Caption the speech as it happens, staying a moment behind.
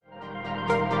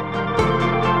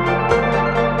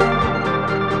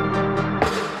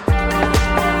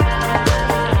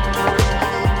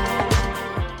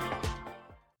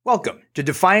Welcome to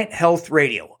Defiant Health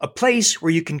Radio, a place where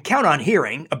you can count on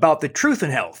hearing about the truth in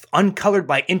health, uncolored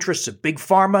by interests of big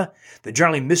pharma, the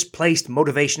generally misplaced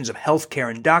motivations of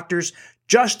healthcare and doctors,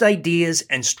 just ideas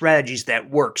and strategies that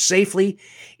work safely,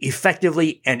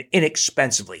 effectively, and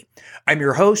inexpensively. I'm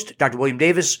your host, Dr. William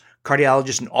Davis,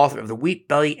 cardiologist and author of the Wheat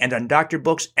Belly and Undoctored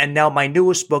books, and now my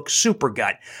newest book, Super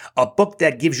Gut, a book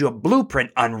that gives you a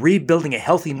blueprint on rebuilding a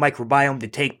healthy microbiome to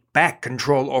take back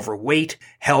control over weight,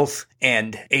 health,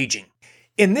 and aging.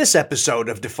 In this episode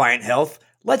of Defiant Health,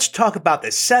 let's talk about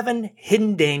the 7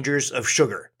 hidden dangers of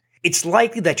sugar. It's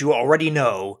likely that you already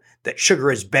know that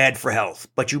sugar is bad for health,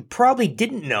 but you probably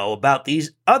didn't know about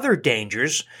these other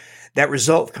dangers that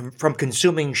result from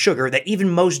consuming sugar that even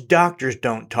most doctors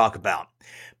don't talk about.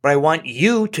 But I want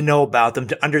you to know about them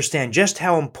to understand just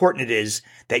how important it is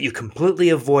that you completely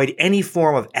avoid any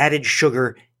form of added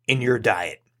sugar in your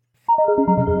diet.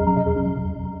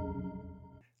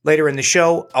 Later in the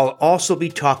show, I'll also be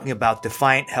talking about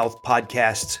Defiant Health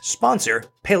Podcast's sponsor,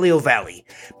 Paleo Valley,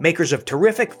 makers of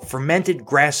terrific fermented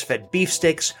grass-fed beef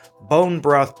sticks, bone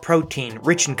broth protein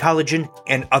rich in collagen,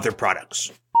 and other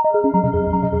products.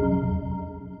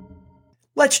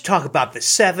 Let's talk about the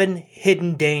 7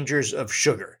 hidden dangers of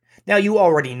sugar. Now, you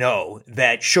already know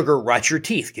that sugar rots your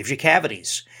teeth, gives you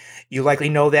cavities. You likely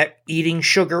know that eating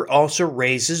sugar also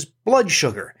raises blood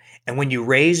sugar. And when you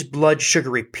raise blood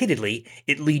sugar repeatedly,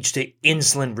 it leads to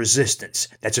insulin resistance.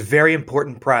 That's a very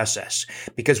important process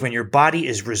because when your body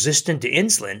is resistant to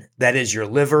insulin, that is your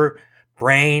liver,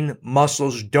 brain,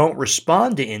 muscles don't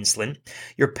respond to insulin,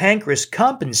 your pancreas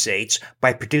compensates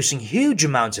by producing huge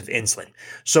amounts of insulin.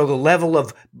 So the level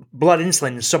of blood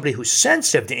insulin in somebody who's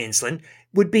sensitive to insulin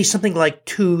would be something like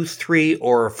 2, 3,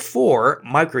 or 4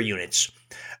 microunits.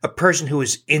 A person who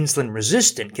is insulin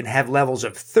resistant can have levels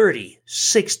of 30,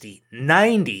 60,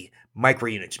 90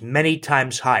 microunits, many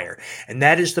times higher. And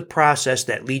that is the process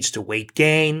that leads to weight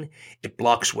gain, it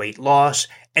blocks weight loss,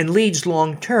 and leads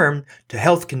long-term to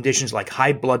health conditions like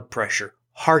high blood pressure,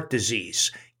 heart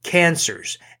disease,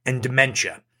 cancers, and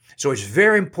dementia. So it's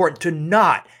very important to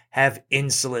not have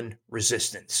insulin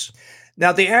resistance.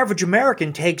 Now, the average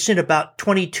American takes in about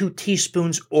 22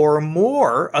 teaspoons or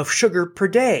more of sugar per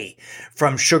day,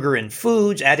 from sugar in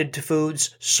foods, added to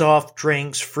foods, soft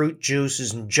drinks, fruit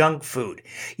juices, and junk food.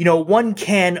 1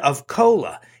 can of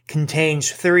cola contains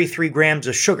 33 grams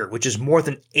of sugar, which is more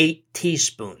than 8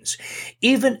 teaspoons.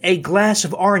 Even a glass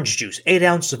of orange juice, 8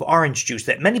 ounces of orange juice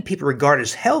that many people regard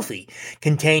as healthy,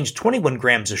 contains 21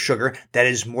 grams of sugar, that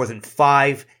is more than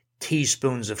 5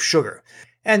 teaspoons of sugar.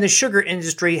 And the sugar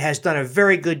industry has done a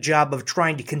very good job of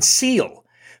trying to conceal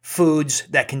foods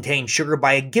that contain sugar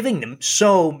by giving them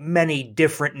so many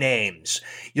different names.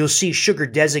 You'll see sugar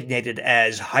designated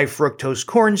as high fructose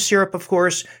corn syrup, of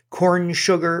course, corn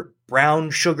sugar, brown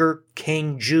sugar,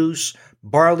 cane juice,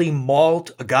 barley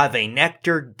malt, agave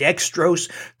nectar, dextrose,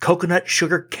 coconut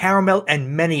sugar, caramel,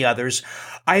 and many others.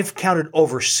 I've counted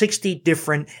over 60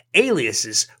 different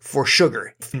aliases for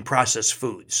sugar in processed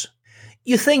foods.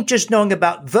 You think just knowing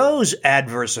about those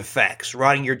adverse effects,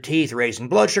 rotting your teeth, raising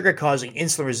blood sugar, causing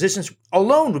insulin resistance,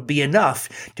 alone would be enough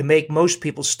to make most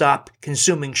people stop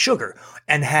consuming sugar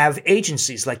and have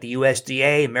agencies like the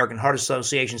USDA, American Heart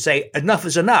Association say, enough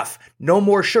is enough, no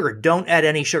more sugar, don't add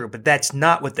any sugar. But that's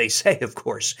not what they say, of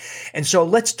course. And so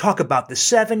let's talk about the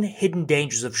 7 hidden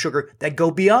dangers of sugar that go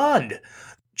beyond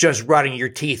just rotting your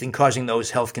teeth and causing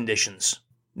those health conditions.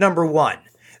 Number 1,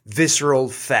 visceral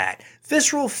fat.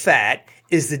 Visceral fat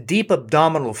is the deep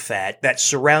abdominal fat that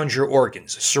surrounds your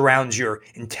organs, surrounds your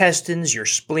intestines, your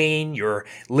spleen, your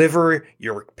liver,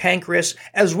 your pancreas,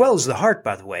 as well as the heart,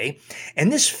 by the way.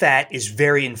 And this fat is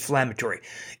very inflammatory.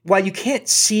 While you can't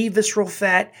see visceral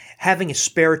fat, having a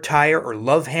spare tire or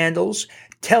love handles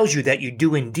tells you that you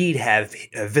do indeed have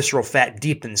visceral fat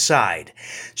deep inside.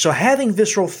 So having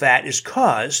visceral fat is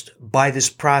caused by this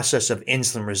process of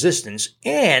insulin resistance,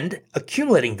 and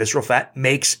accumulating visceral fat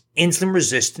makes insulin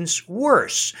resistance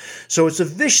worse. So it's a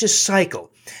vicious cycle.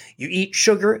 You eat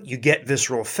sugar, you get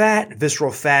visceral fat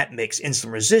makes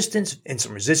insulin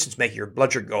resistance makes your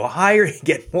blood sugar go higher, you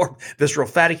get more visceral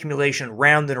fat accumulation,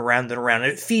 round and around and around,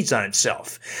 and it feeds on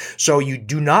itself. So you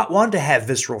do not want to have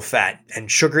visceral fat,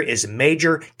 and sugar is a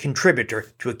major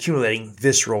contributor to accumulating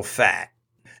visceral fat.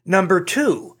 Number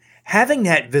 2, having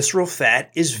that visceral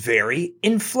fat is very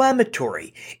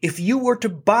inflammatory. If you were to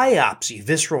biopsy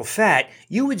visceral fat,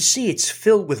 you would see it's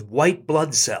filled with white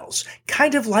blood cells,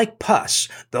 kind of like pus.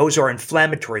 Those are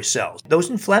inflammatory cells. Those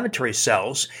inflammatory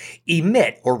cells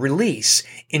emit or release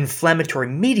inflammatory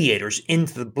mediators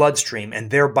into the bloodstream and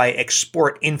thereby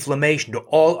export inflammation to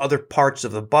all other parts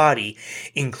of the body,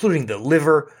 including the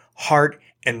liver, heart,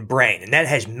 and brain, and that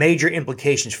has major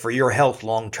implications for your health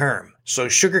long term. So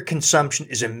sugar consumption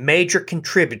is a major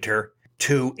contributor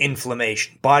to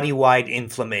inflammation, body-wide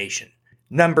inflammation.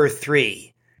 Number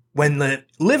 3, when the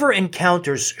liver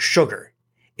encounters sugar,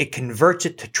 it converts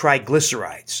it to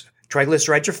triglycerides.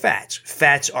 Triglycerides are fats.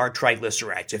 Fats are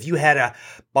triglycerides. If you had a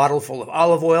bottle full of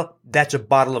olive oil, that's a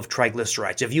bottle of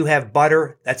triglycerides. If you have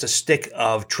butter, that's a stick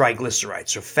of triglycerides.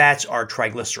 So fats are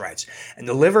triglycerides. And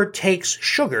the liver takes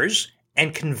sugars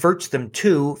and converts them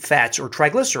to fats or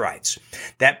triglycerides.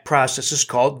 That process is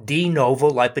called de novo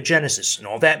lipogenesis. And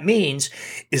all that means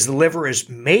is the liver is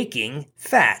making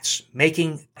fats,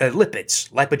 making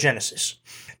lipids, lipogenesis.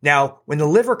 Now, when the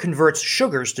liver converts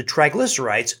sugars to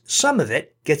triglycerides, some of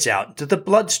it gets out into the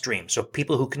bloodstream. So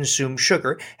people who consume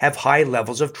sugar have high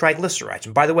levels of triglycerides.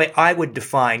 And by the way, I would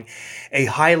define a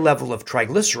high level of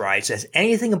triglycerides as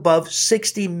anything above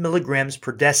 60 milligrams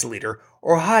per deciliter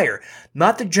or higher,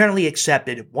 not the generally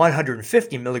accepted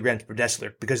 150 milligrams per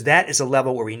deciliter, because that is a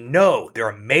level where we know there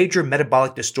are major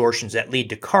metabolic distortions that lead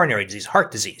to coronary disease,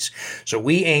 heart disease. So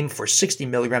we aim for 60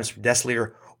 milligrams per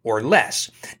deciliter or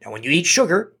less. Now, when you eat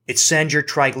sugar, it sends your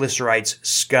triglycerides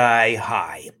sky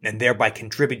high and thereby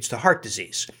contributes to heart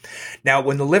disease. Now,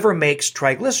 when the liver makes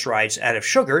triglycerides out of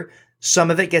sugar,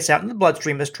 some of it gets out in the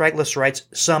bloodstream as triglycerides,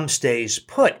 some stays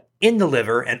put in the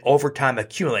liver and over time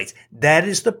accumulates. That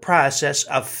is the process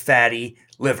of fatty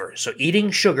liver. So eating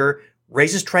sugar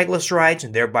raises triglycerides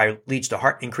and thereby leads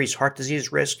to increased heart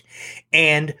disease risk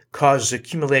and causes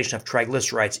accumulation of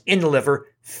triglycerides in the liver,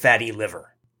 fatty liver.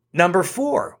 Number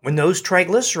 4, when those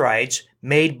triglycerides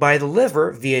made by the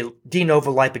liver via de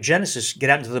novo lipogenesis get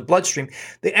out into the bloodstream,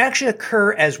 they actually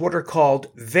occur as what are called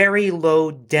very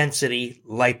low density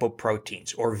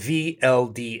lipoproteins, or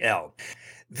VLDL.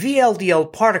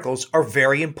 VLDL particles are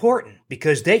very important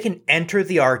because they can enter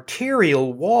the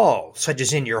arterial wall, such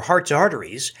as in your heart's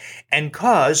arteries, and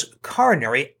cause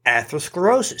coronary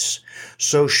atherosclerosis.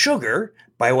 So sugar,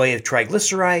 by way of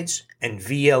triglycerides and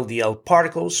VLDL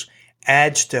particles,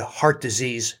 adds to heart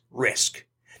disease risk.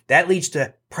 That leads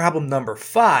to problem number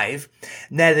 5,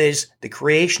 and that is the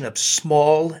creation of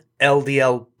small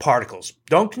LDL particles.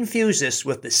 Don't confuse this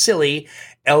with the silly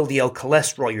LDL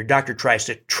cholesterol your doctor tries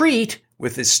to treat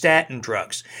with his statin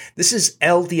drugs. This is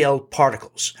LDL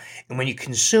particles. And when you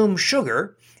consume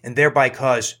sugar and thereby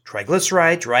cause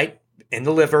triglycerides, right, in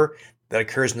the liver, that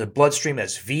occurs in the bloodstream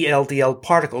as VLDL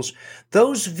particles,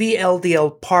 those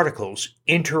VLDL particles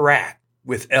interact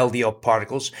with LDL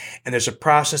particles, and there's a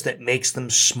process that makes them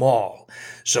small.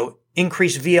 So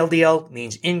increased VLDL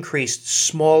means increased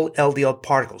small LDL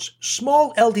particles.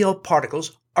 Small LDL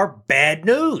particles are bad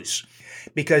news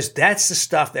because that's the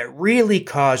stuff that really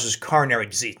causes coronary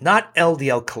disease, not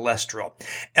LDL cholesterol.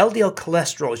 LDL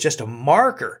cholesterol is just a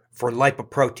marker for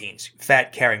lipoproteins,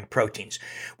 fat-carrying proteins.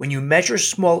 When you measure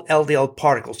small LDL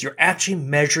particles, you're actually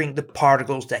measuring the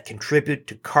particles that contribute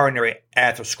to coronary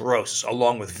atherosclerosis,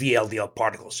 along with VLDL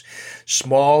particles.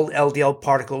 Small LDL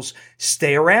particles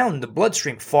stay around in the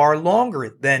bloodstream far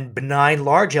longer than benign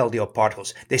large LDL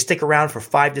particles. They stick around for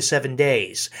 5 to 7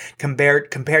 days, compared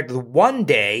to the 1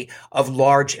 day of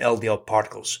large LDL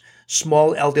particles.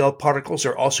 Small LDL particles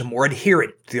are also more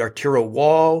adherent to the arterial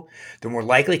wall. They're more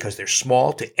likely, because they're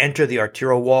small, to enter the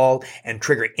arterial wall and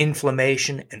trigger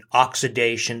inflammation and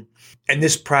oxidation. And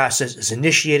this process is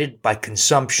initiated by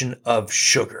consumption of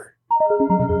sugar.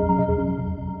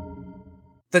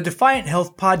 The Defiant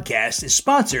Health Podcast is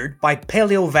sponsored by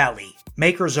Paleo Valley,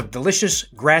 makers of delicious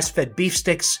grass-fed beef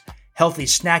sticks, healthy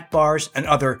snack bars, and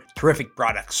other terrific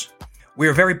products. We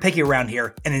are very picky around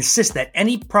here and insist that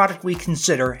any product we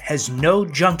consider has no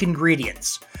junk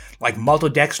ingredients like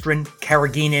maltodextrin,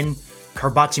 carrageenan,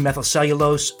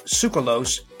 carboxymethylcellulose,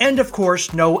 sucralose, and of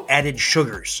course no added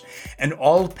sugars. And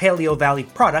all Paleo Valley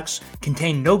products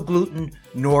contain no gluten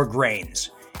nor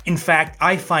grains. In fact,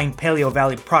 I find Paleo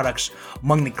Valley products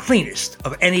among the cleanest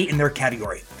of any in their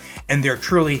category, and they're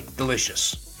truly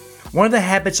delicious. One of the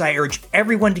habits I urge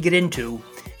everyone to get into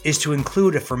is to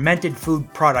include a fermented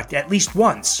food product at least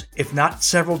once, if not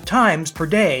several times per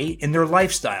day in their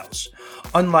lifestyles.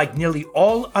 Unlike nearly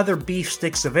all other beef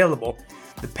sticks available,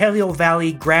 the Paleo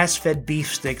Valley grass-fed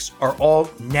beef sticks are all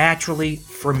naturally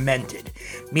fermented,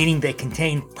 meaning they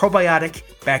contain probiotic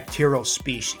bacterial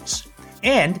species.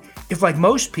 And if, like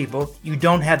most people, you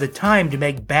don't have the time to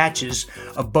make batches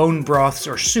of bone broths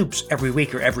or soups every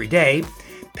week or every day,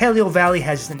 Paleo Valley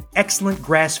has an excellent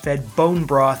grass-fed bone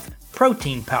broth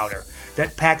protein powder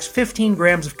that packs 15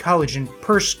 grams of collagen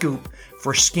per scoop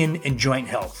for skin and joint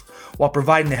health, while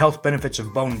providing the health benefits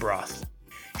of bone broth.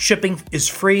 Shipping is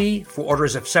free for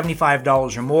orders of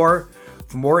 $75 or more.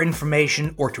 For more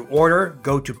information or to order,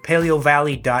 go to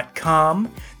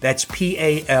paleovalley.com. That's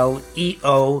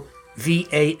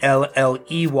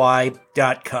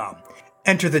PALEOVALLEY.com.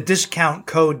 Enter the discount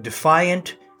code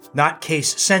DEFIANT, not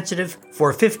case sensitive, for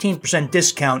a 15%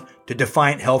 discount to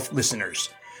Defiant Health listeners.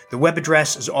 The web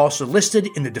address is also listed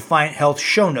in the Defiant Health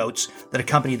show notes that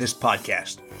accompany this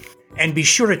podcast. And be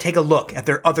sure to take a look at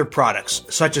their other products,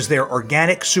 such as their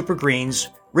organic super greens,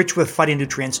 rich with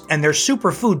phytonutrients, and their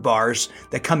superfood bars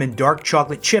that come in dark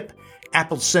chocolate chip,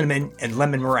 apple cinnamon, and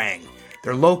lemon meringue.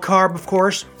 They're low carb, of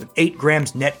course, with 8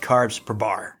 grams net carbs per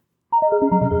bar.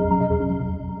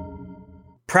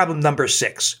 Problem number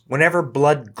 6. Whenever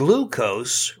blood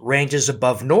glucose ranges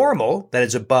above normal, that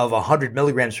is above 100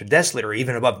 milligrams per deciliter, or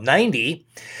even above 90,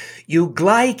 you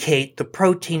glycate the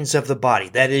proteins of the body.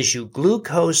 That is, you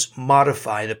glucose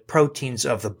modify the proteins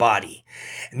of the body.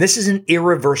 And this is an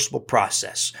irreversible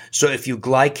process. So if you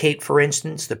glycate, for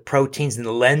instance, the proteins in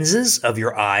the lenses of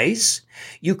your eyes,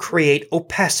 you create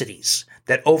opacities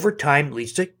that over time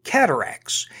leads to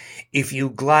cataracts. If you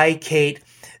glycate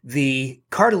the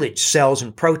cartilage cells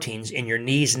and proteins in your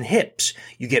knees and hips,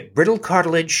 you get brittle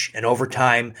cartilage and over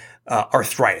time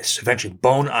arthritis, eventually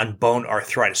bone-on-bone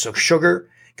arthritis. So sugar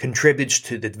contributes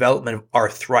to the development of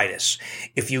arthritis.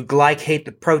 If you glycate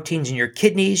the proteins in your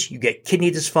kidneys, you get kidney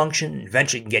dysfunction, and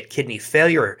eventually you can get kidney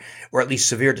failure or at least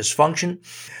severe dysfunction.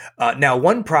 Now,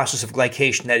 one process of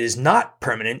glycation that is not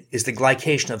permanent is the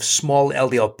glycation of small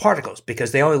LDL particles,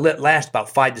 because they only last about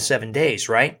 5 to 7 days,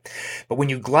 right? But when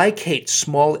you glycate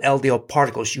small LDL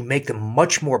particles, you make them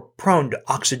much more prone to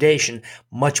oxidation,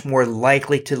 much more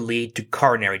likely to lead to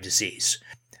coronary disease.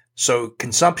 So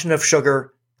consumption of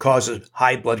sugar causes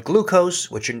high blood glucose,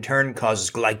 which in turn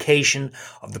causes glycation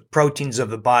of the proteins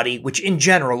of the body, which in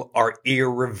general are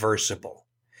irreversible.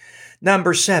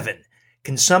 Number 7,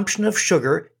 consumption of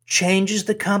sugar changes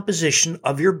the composition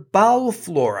of your bowel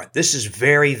flora. This is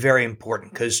very, very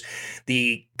important because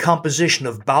the composition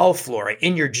of bowel flora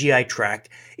in your GI tract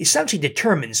essentially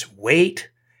determines weight,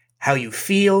 how you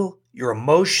feel, your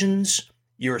emotions,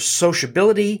 your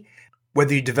sociability,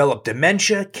 whether you develop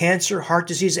dementia, cancer, heart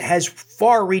disease. It has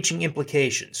far-reaching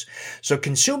implications. So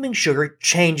consuming sugar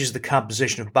changes the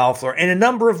composition of bowel flora in a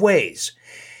number of ways.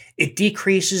 It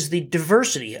decreases the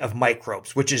diversity of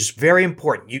microbes, which is very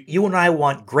important. You and I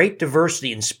want great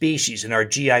diversity in species in our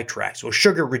GI tract. So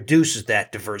sugar reduces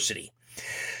that diversity.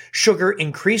 Sugar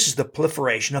increases the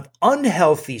proliferation of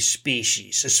unhealthy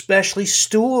species, especially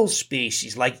stool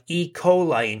species like E.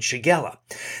 coli and Shigella,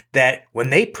 that when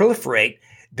they proliferate,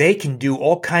 they can do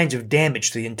all kinds of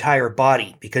damage to the entire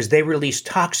body because they release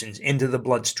toxins into the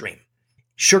bloodstream.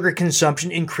 Sugar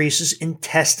consumption increases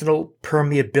intestinal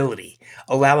permeability,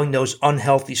 allowing those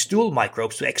unhealthy stool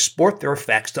microbes to export their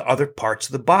effects to other parts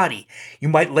of the body. You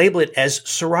might label it as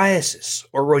psoriasis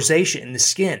or rosacea in the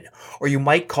skin, or you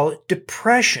might call it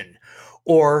depression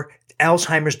or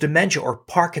Alzheimer's dementia or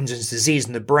Parkinson's disease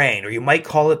in the brain, or you might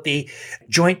call it the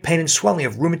joint pain and swelling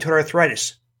of rheumatoid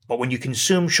arthritis. But when you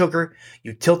consume sugar,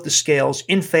 you tilt the scales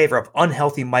in favor of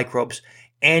unhealthy microbes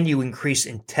and you increase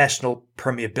intestinal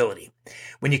permeability.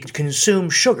 When you consume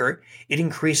sugar, it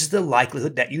increases the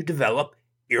likelihood that you develop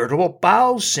irritable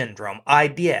bowel syndrome,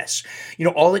 IBS.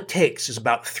 All it takes is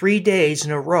about 3 days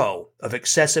in a row of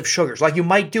excessive sugars, like you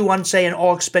might do on, say, an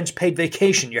all-expense-paid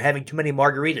vacation. You're having too many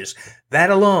margaritas. That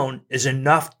alone is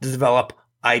enough to develop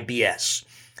IBS.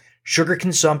 Sugar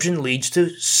consumption leads to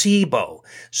SIBO,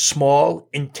 small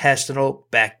intestinal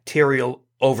bacterial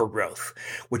overgrowth,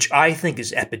 which I think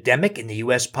is epidemic in the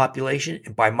U.S. population.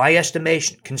 And by my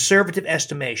estimation, conservative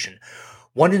estimation,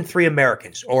 1 in 3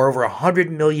 Americans, or over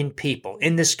 100 million people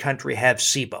in this country, have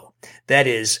SIBO. That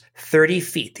is 30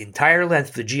 feet, the entire length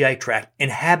of the GI tract,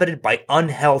 inhabited by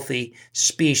unhealthy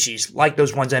species like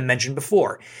those ones I mentioned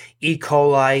before, E.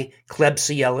 coli,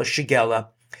 Klebsiella, Shigella,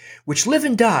 which live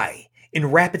and die in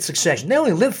rapid succession. They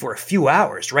only live for a few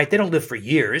hours, right? They don't live for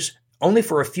years, only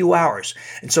for a few hours.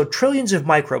 And so trillions of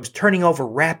microbes turning over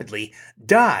rapidly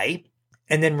die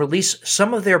and then release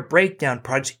some of their breakdown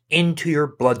products into your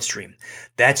bloodstream.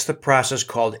 That's the process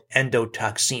called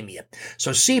endotoxemia.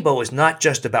 So SIBO is not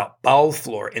just about bowel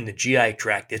flora in the GI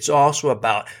tract. It's also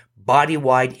about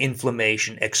body-wide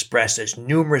inflammation expressed as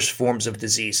numerous forms of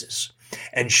diseases.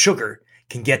 And sugar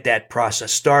can get that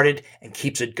process started and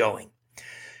keeps it going.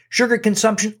 Sugar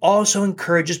consumption also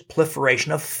encourages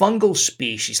proliferation of fungal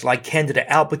species like Candida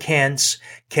albicans,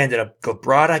 Candida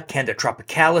glabrata, Candida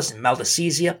tropicalis, and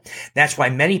Malassezia. That's why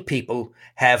many people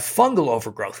have fungal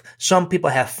overgrowth. Some people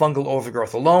have fungal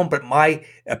overgrowth alone, but my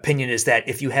opinion is that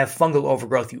if you have fungal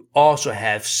overgrowth, you also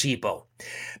have SIBO.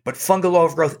 But fungal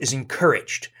overgrowth is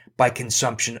encouraged by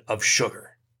consumption of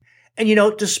sugar.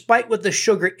 And despite what the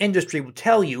sugar industry will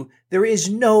tell you, there is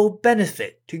no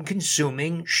benefit to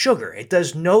consuming sugar. It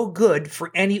does no good for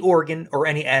any organ or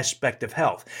any aspect of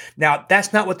health. Now,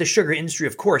 that's not what the sugar industry,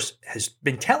 of course, has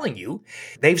been telling you.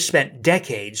 They've spent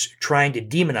decades trying to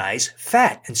demonize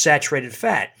fat and saturated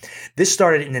fat. This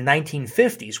started in the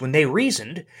 1950s when they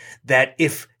reasoned that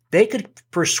if they could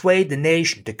persuade the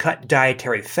nation to cut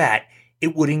dietary fat,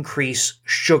 it would increase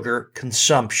sugar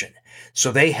consumption.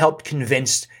 So they helped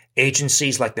convince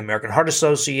agencies like the American Heart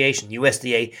Association,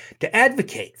 USDA, to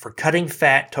advocate for cutting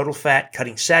fat, total fat,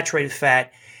 cutting saturated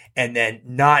fat, and then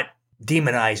not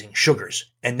demonizing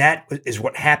sugars. And that is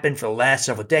what happened for the last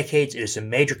several decades. It is a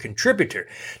major contributor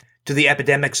to the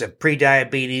epidemics of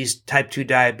prediabetes, type 2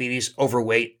 diabetes,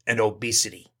 overweight, and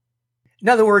obesity. In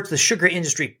other words, the sugar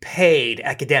industry paid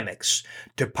academics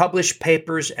to publish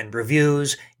papers and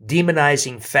reviews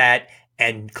demonizing fat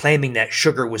and claiming that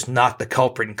sugar was not the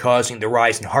culprit in causing the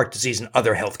rise in heart disease and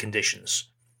other health conditions.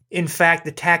 In fact,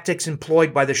 the tactics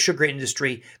employed by the sugar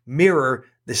industry mirror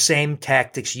the same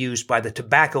tactics used by the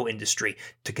tobacco industry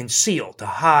to conceal, to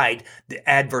hide the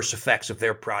adverse effects of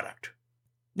their product.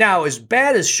 Now, as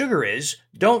bad as sugar is,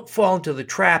 don't fall into the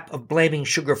trap of blaming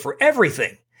sugar for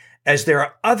everything, as there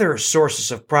are other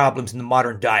sources of problems in the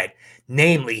modern diet,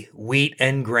 namely wheat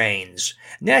and grains.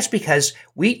 And that's because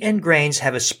wheat and grains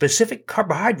have a specific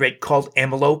carbohydrate called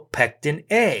amylopectin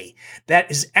A that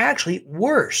is actually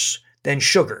worse than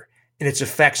sugar in its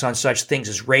effects on such things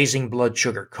as raising blood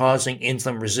sugar, causing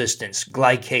insulin resistance,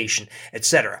 glycation,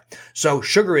 etc. So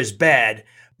sugar is bad.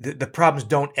 The problems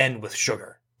don't end with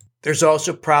sugar. There's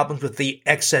also problems with the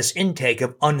excess intake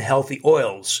of unhealthy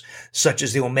oils, such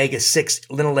as the omega-6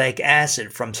 linoleic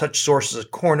acid from such sources as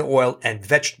corn oil and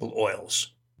vegetable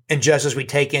oils. And just as we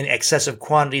take in excessive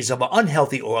quantities of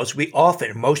unhealthy oils,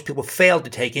 most people fail to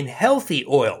take in healthy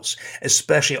oils,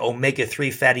 especially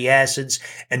omega-3 fatty acids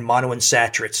and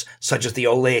monounsaturates, such as the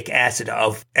oleic acid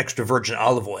of extra virgin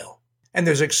olive oil. And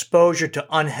there's exposure to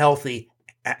unhealthy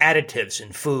additives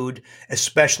in food,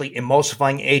 especially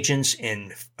emulsifying agents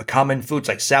in common foods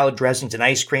like salad dressings and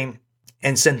ice cream,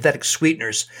 and synthetic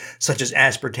sweeteners such as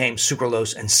aspartame,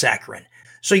 sucralose, and saccharin.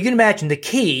 So you can imagine the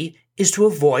key is to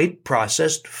avoid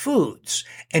processed foods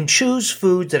and choose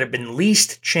foods that have been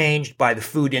least changed by the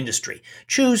food industry.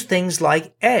 Choose things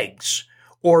like eggs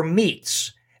or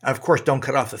meats. And of course, don't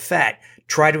cut off the fat.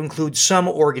 Try to include some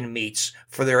organ meats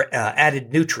for their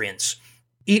added nutrients.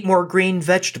 Eat more green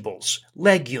vegetables,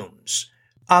 legumes,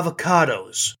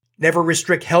 avocados. Never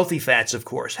restrict healthy fats, of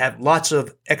course. Have lots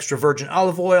of extra virgin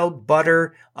olive oil,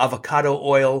 butter, avocado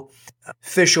oil,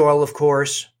 fish oil, of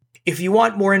course. If you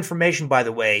want more information, by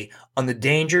the way, on the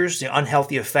dangers, the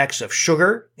unhealthy effects of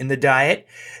sugar in the diet,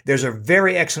 there's a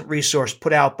very excellent resource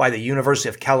put out by the University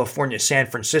of California, San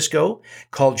Francisco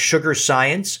called Sugar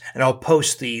Science, and I'll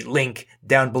post the link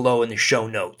down below in the show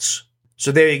notes.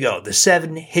 So there you go, the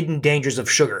 7 hidden dangers of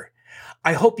sugar.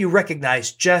 I hope you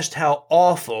recognize just how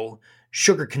awful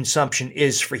sugar consumption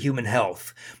is for human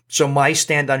health. So my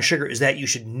stand on sugar is that you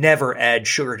should never add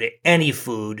sugar to any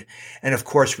food. And of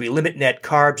course, we limit net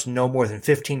carbs, no more than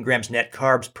 15 grams net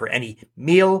carbs per any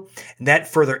meal. And that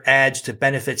further adds to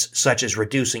benefits such as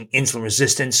reducing insulin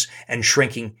resistance and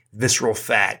shrinking visceral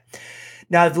fat.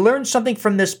 Now, if you learned something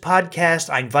from this podcast,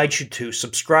 I invite you to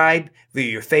subscribe via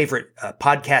your favorite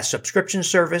podcast subscription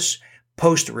service,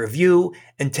 post a review,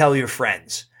 and tell your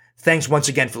friends. Thanks once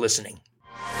again for listening.